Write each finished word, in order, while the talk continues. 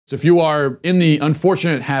So if you are in the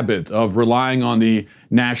unfortunate habit of relying on the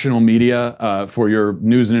national media for your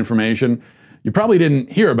news and information, you probably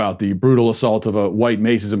didn't hear about the brutal assault of a white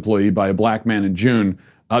Macy's employee by a black man in June.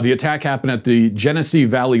 The attack happened at the Genesee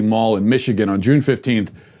Valley Mall in Michigan on June 15th.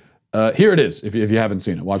 Here it is, if you haven't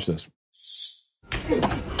seen it. Watch this.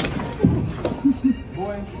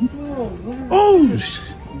 Oh,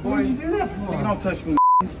 boy, don't touch me.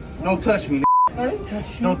 Don't touch me. I didn't touch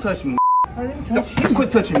you. Don't touch me. I didn't touch you. Quit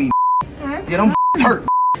touching me. Yeah, don't hurt.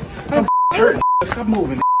 Don't hurt. Stop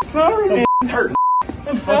moving. Sorry, man. Don't hurt. I'm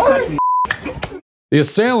Don't sorry. touch me. The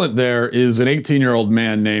assailant there is an 18-year-old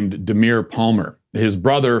man named Demir Palmer. His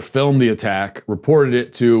brother filmed the attack, reported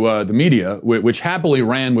it to the media, which happily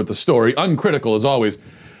ran with the story, uncritical as always,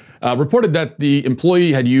 reported that the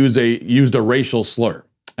employee had used a racial slur.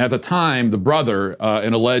 At the time, the brother,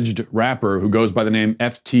 an alleged rapper who goes by the name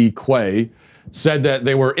F.T. Quay, said that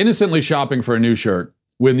they were innocently shopping for a new shirt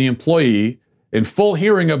when the employee, in full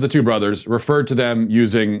hearing of the two brothers, referred to them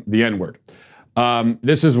using the N-word.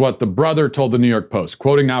 This is what the brother told the New York Post,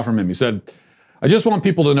 quoting now from him. He said, "I just want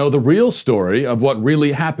people to know the real story of what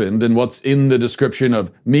really happened and what's in the description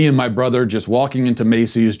of me and my brother just walking into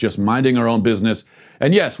Macy's, just minding our own business.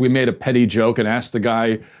 And yes, we made a petty joke and asked the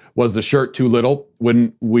guy, was the shirt too little?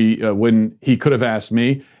 When he could have asked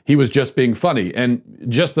me, he was just being funny. And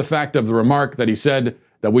just the fact of the remark that he said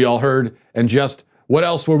that we all heard, and just what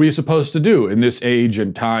else were we supposed to do in this age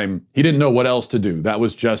and time? He didn't know what else to do. That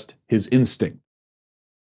was just his instinct."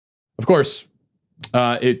 Of course,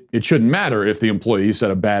 it shouldn't matter if the employee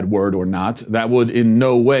said a bad word or not. That would in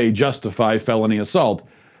no way justify felony assault.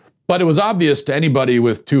 But it was obvious to anybody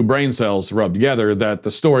with two brain cells rubbed together that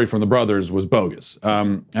the story from the brothers was bogus.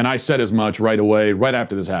 And I said as much right away, right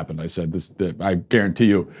after this happened. I said, I guarantee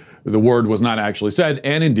you, the word was not actually said.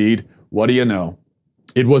 And indeed, what do you know?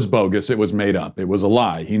 It was bogus. It was made up. It was a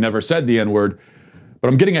lie. He never said the N-word. But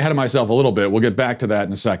I'm getting ahead of myself a little bit. We'll get back to that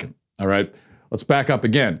in a second. All right? Let's back up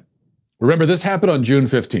again. Remember, this happened on June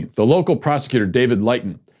 15th. The local prosecutor, David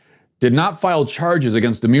Lighton, did not file charges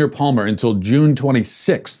against Demir Palmer until June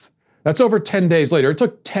 26th. That's over 10 days later. It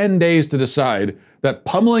took 10 days to decide that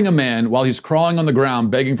pummeling a man while he's crawling on the ground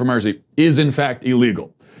begging for mercy is in fact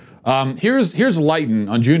illegal. Here's Lighton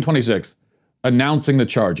on June 26th announcing the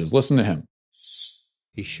charges. Listen to him.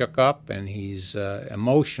 He shook up and he's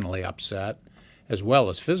emotionally upset as well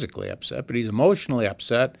as physically upset, but he's emotionally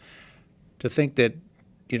upset to think that,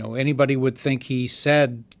 anybody would think he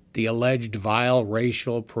said the alleged vile,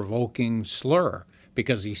 racial, provoking slur,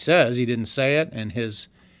 because he says he didn't say it and his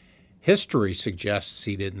history suggests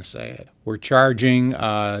he didn't say it. We're charging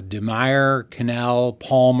Demir Canal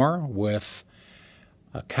Palmer with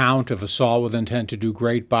a count of assault with intent to do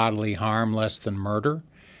great bodily harm less than murder.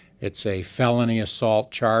 It's a felony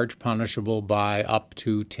assault charge punishable by up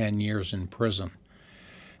to 10 years in prison.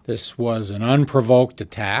 This was an unprovoked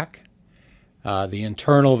attack. The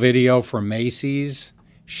internal video from Macy's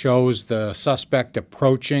shows the suspect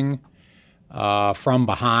approaching from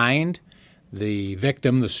behind. The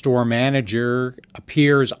victim, the store manager,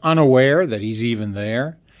 appears unaware that he's even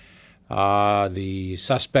there. The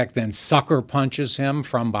suspect then sucker punches him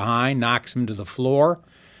from behind, knocks him to the floor,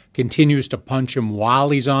 continues to punch him while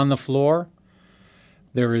he's on the floor.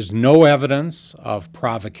 There is no evidence of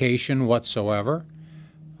provocation whatsoever.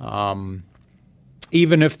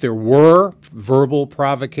 Even if there were verbal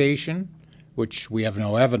provocation, which we have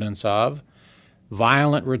no evidence of,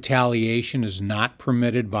 violent retaliation is not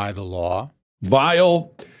permitted by the law.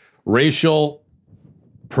 Vile, racial,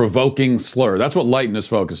 provoking slur. That's what Lighton is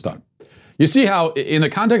focused on. You see how, in the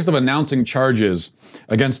context of announcing charges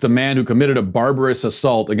against a man who committed a barbarous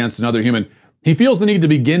assault against another human, he feels the need to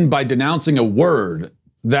begin by denouncing a word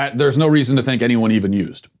that there's no reason to think anyone even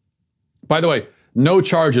used. By the way, no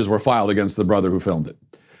charges were filed against the brother who filmed it.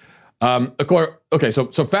 Okay, so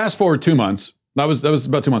fast forward 2 months. That was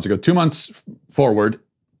about 2 months ago. 2 months forward,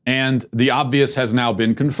 and the obvious has now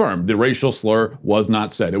been confirmed. The racial slur was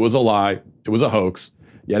not said. It was a lie. It was a hoax,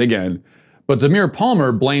 yet again. But Demir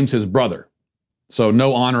Palmer blames his brother. So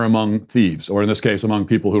no honor among thieves, or in this case, among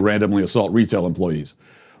people who randomly assault retail employees.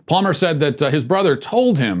 Palmer said that his brother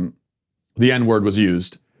told him the N-word was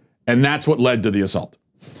used, and that's what led to the assault.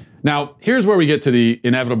 Now, here's where we get to the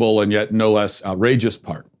inevitable and yet no less outrageous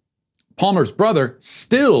part. Palmer's brother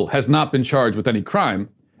still has not been charged with any crime,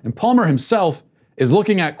 and Palmer himself is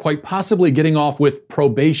looking at quite possibly getting off with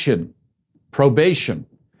probation. Probation.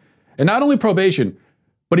 And not only probation,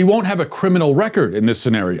 but he won't have a criminal record in this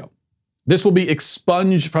scenario. This will be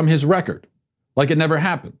expunged from his record, like it never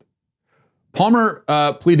happened. Palmer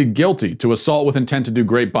pleaded guilty to assault with intent to do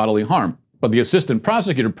great bodily harm, but the assistant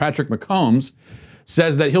prosecutor, Patrick McCombs,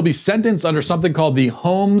 says that he'll be sentenced under something called the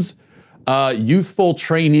Holmes Youthful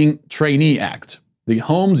Trainee Act. The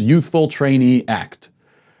Holmes Youthful Trainee Act.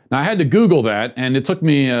 Now, I had to Google that, and it took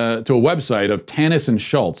me to a website of Tannis and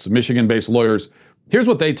Schultz, Michigan-based lawyers. Here's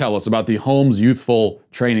what they tell us about the Holmes Youthful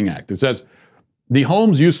Training Act. It says, the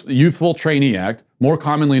Holmes Youthful Trainee Act, more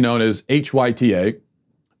commonly known as HYTA,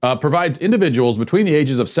 provides individuals between the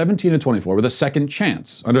ages of 17 and 24 with a second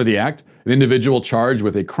chance. Under the Act, an individual charged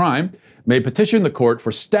with a crime may petition the court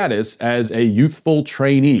for status as a youthful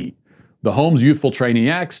trainee. The Holmes Youthful Trainee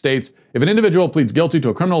Act states, if an individual pleads guilty to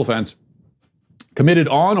a criminal offense committed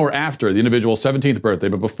on or after the individual's 17th birthday,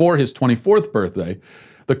 but before his 24th birthday,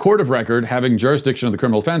 the court of record having jurisdiction of the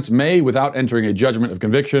criminal offense may, without entering a judgment of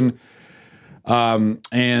conviction, and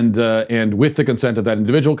with the consent of that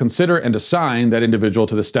individual, consider and assign that individual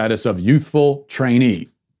to the status of youthful trainee.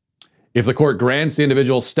 If the court grants the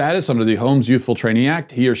individual status under the Holmes Youthful Trainee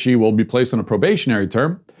Act, he or she will be placed on a probationary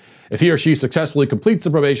term. If he or she successfully completes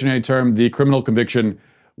the probationary term, the criminal conviction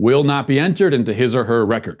will not be entered into his or her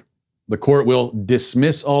record. The court will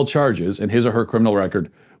dismiss all charges and his or her criminal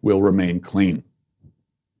record will remain clean.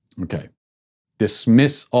 Okay.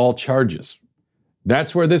 Dismiss all charges.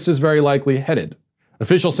 That's where this is very likely headed.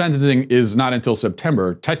 Official sentencing is not until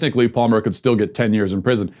September. Technically, Palmer could still get 10 years in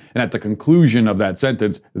prison, and at the conclusion of that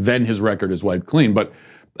sentence, then his record is wiped clean. But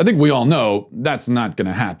I think we all know that's not going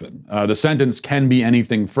to happen. The sentence can be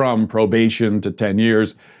anything from probation to 10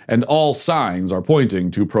 years, and all signs are pointing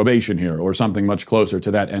to probation here, or something much closer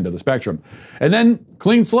to that end of the spectrum. And then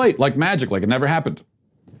clean slate, like magic, like it never happened.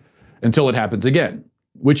 Until it happens again.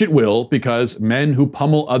 Which it will, because men who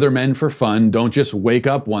pummel other men for fun don't just wake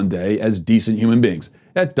up one day as decent human beings.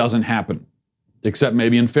 That doesn't happen, except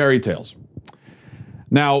maybe in fairy tales.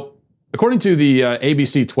 Now, according to the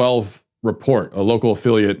ABC 12 report, a local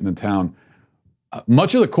affiliate in the town,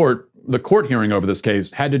 much of the court hearing over this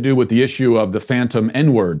case had to do with the issue of the phantom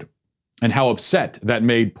N-word and how upset that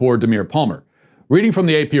made poor Demir Palmer. Reading from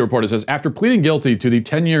the AP report, it says, after pleading guilty to the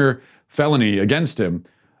 10-year felony against him,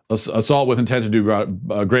 assault with intent to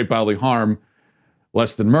do great bodily harm,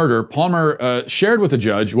 less than murder, Palmer shared with the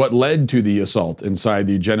judge what led to the assault inside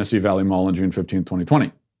the Genesee Valley Mall on June 15,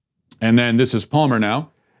 2020. And then this is Palmer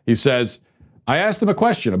now. He says, I asked him a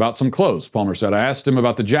question about some clothes, Palmer said. I asked him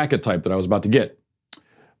about the jacket type that I was about to get.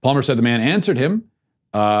 Palmer said the man answered him.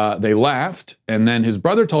 They laughed, and then his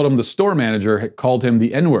brother told him the store manager had called him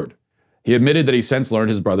the N-word. He admitted that he since learned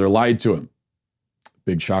his brother lied to him.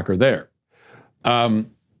 Big shocker there.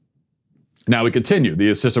 Now we continue. The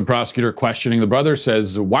assistant prosecutor questioning the brother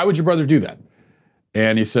says, why would your brother do that?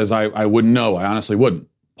 And he says, I wouldn't know. I honestly wouldn't,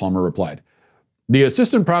 Palmer replied. The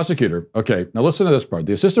assistant prosecutor, okay, now listen to this part.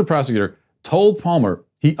 The assistant prosecutor told Palmer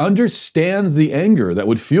he understands the anger that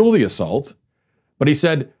would fuel the assault, but he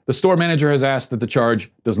said the store manager has asked that the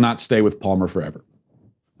charge does not stay with Palmer forever.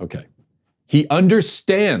 Okay. He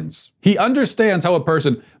understands how a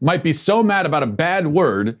person might be so mad about a bad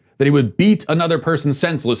word that he would beat another person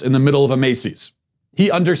senseless in the middle of a Macy's.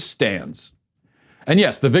 He understands. And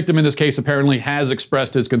yes, the victim in this case apparently has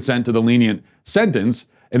expressed his consent to the lenient sentence,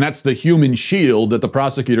 and that's the human shield that the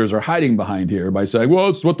prosecutors are hiding behind here by saying, well,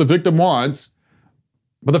 it's what the victim wants.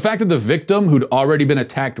 But the fact that the victim, who'd already been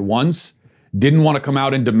attacked once, didn't want to come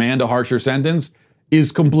out and demand a harsher sentence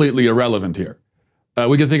is completely irrelevant here.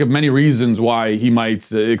 We can think of many reasons why he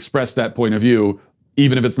might express that point of view,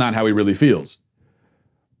 even if it's not how he really feels.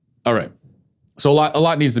 All right. So a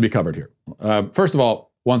lot needs to be covered here. First of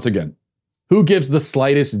all, once again, who gives the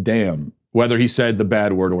slightest damn whether he said the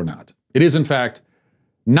bad word or not? It is, in fact,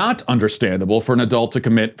 not understandable for an adult to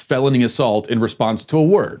commit felony assault in response to a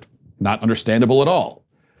word. Not understandable at all.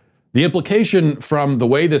 The implication from the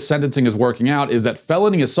way this sentencing is working out is that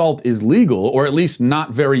felony assault is legal, or at least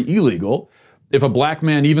not very illegal, if a black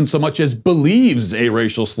man even so much as believes a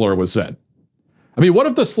racial slur was said. I mean, what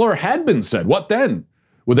if the slur had been said? What then?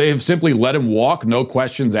 Would they have simply let him walk, no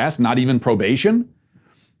questions asked, not even probation?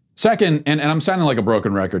 Second, and I'm sounding like a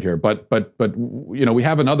broken record here, but you know, we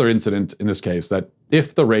have another incident in this case that,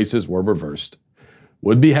 if the races were reversed,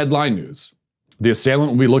 would be headline news. The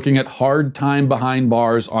assailant will be looking at hard time behind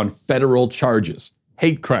bars on federal charges,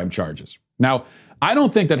 hate crime charges. Now, I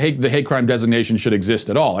don't think that the hate crime designation should exist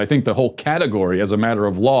at all. I think the whole category as a matter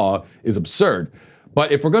of law is absurd.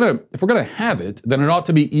 But if we're gonna have it, then it ought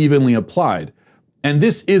to be evenly applied. And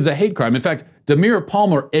this is a hate crime. In fact, Demir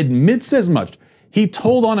Palmer admits as much. He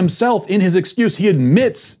told on himself in his excuse, he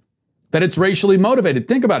admits that it's racially motivated.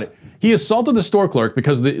 Think about it. He assaulted the store clerk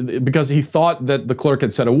because he thought that the clerk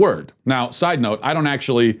had said a word. Now, side note, I don't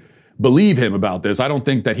actually believe him about this. I don't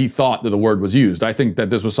think that he thought that the word was used. I think that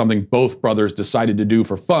this was something both brothers decided to do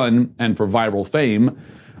for fun and for viral fame.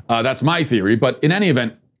 That's my theory. But in any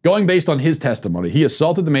event, going based on his testimony, he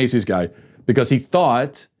assaulted the Macy's guy because he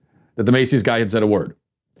thought that the Macy's guy had said a word.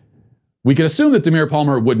 We can assume that Demir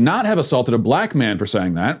Palmer would not have assaulted a black man for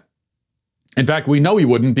saying that. In fact, we know he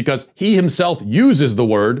wouldn't because he himself uses the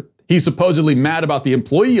word. He's supposedly mad about the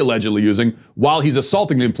employee allegedly using while he's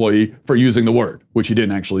assaulting the employee for using the word, which he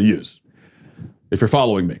didn't actually use, if you're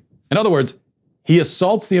following me. In other words, he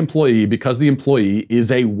assaults the employee because the employee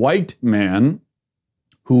is a white man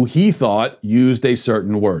who he thought used a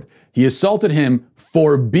certain word. He assaulted him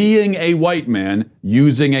for being a white man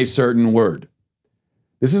using a certain word.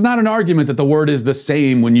 This is not an argument that the word is the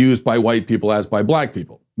same when used by white people as by black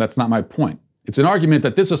people. That's not my point. It's an argument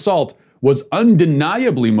that this assault was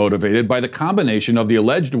undeniably motivated by the combination of the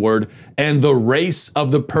alleged word and the race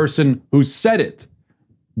of the person who said it.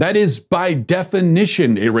 That is, by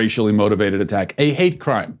definition, a racially motivated attack, a hate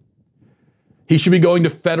crime. He should be going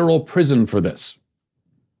to federal prison for this.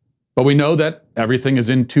 But we know that everything is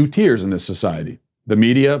in two tiers in this society. The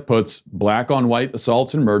media puts black on white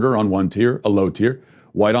assaults and murder on one tier, a low tier,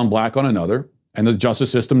 white on black on another, and the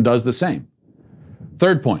justice system does the same.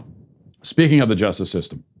 Third point, speaking of the justice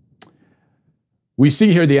system, we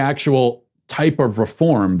see here the actual type of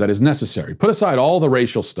reform that is necessary. Put aside all the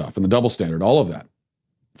racial stuff and the double standard, all of that.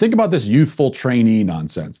 Think about this youthful trainee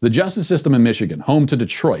nonsense. The justice system in Michigan, home to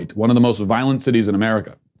Detroit, one of the most violent cities in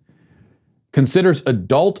America, considers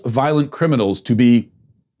adult violent criminals to be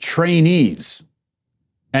trainees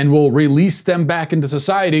and will release them back into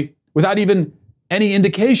society without even any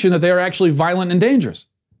indication that they are actually violent and dangerous.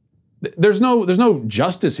 There's no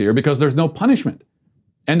justice here because there's no punishment.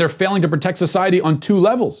 And they're failing to protect society on two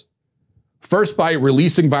levels. First, by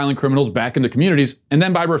releasing violent criminals back into communities, and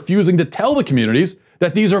then by refusing to tell the communities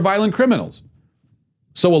that these are violent criminals.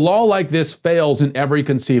 So a law like this fails in every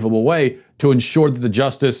conceivable way to ensure that the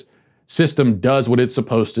justice system does what it's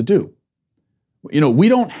supposed to do. You know, we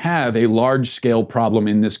don't have a large-scale problem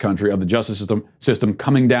in this country of the justice system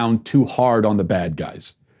coming down too hard on the bad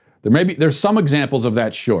guys. There's some examples of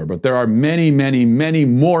that, sure, but there are many, many, many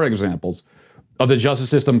more examples of the justice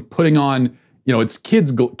system putting on, its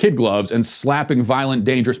kid gloves and slapping violent,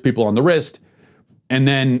 dangerous people on the wrist and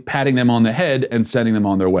then patting them on the head and sending them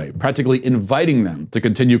on their way, practically inviting them to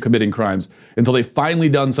continue committing crimes until they've finally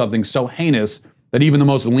done something so heinous that even the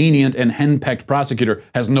most lenient and henpecked prosecutor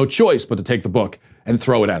has no choice but to take the book and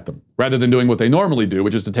throw it at them, rather than doing what they normally do,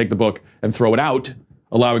 which is to take the book and throw it out,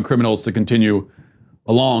 allowing criminals to continue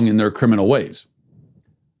along in their criminal ways.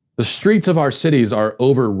 The streets of our cities are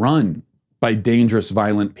overrun by dangerous,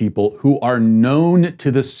 violent people who are known to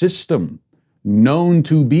the system, known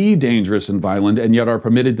to be dangerous and violent, and yet are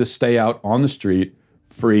permitted to stay out on the street,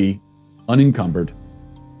 free, unencumbered.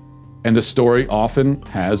 And the story often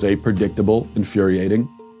has a predictable, infuriating,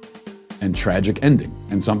 and tragic ending.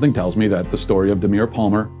 And something tells me that the story of Demir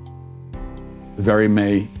Palmer very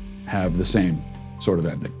may have the same sort of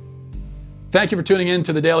ending. Thank you for tuning in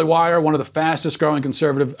to the Daily Wire, one of the fastest growing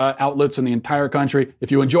conservative outlets in the entire country.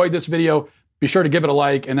 If you enjoyed this video, be sure to give it a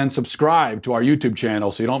like and then subscribe to our YouTube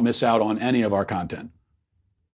channel so you don't miss out on any of our content.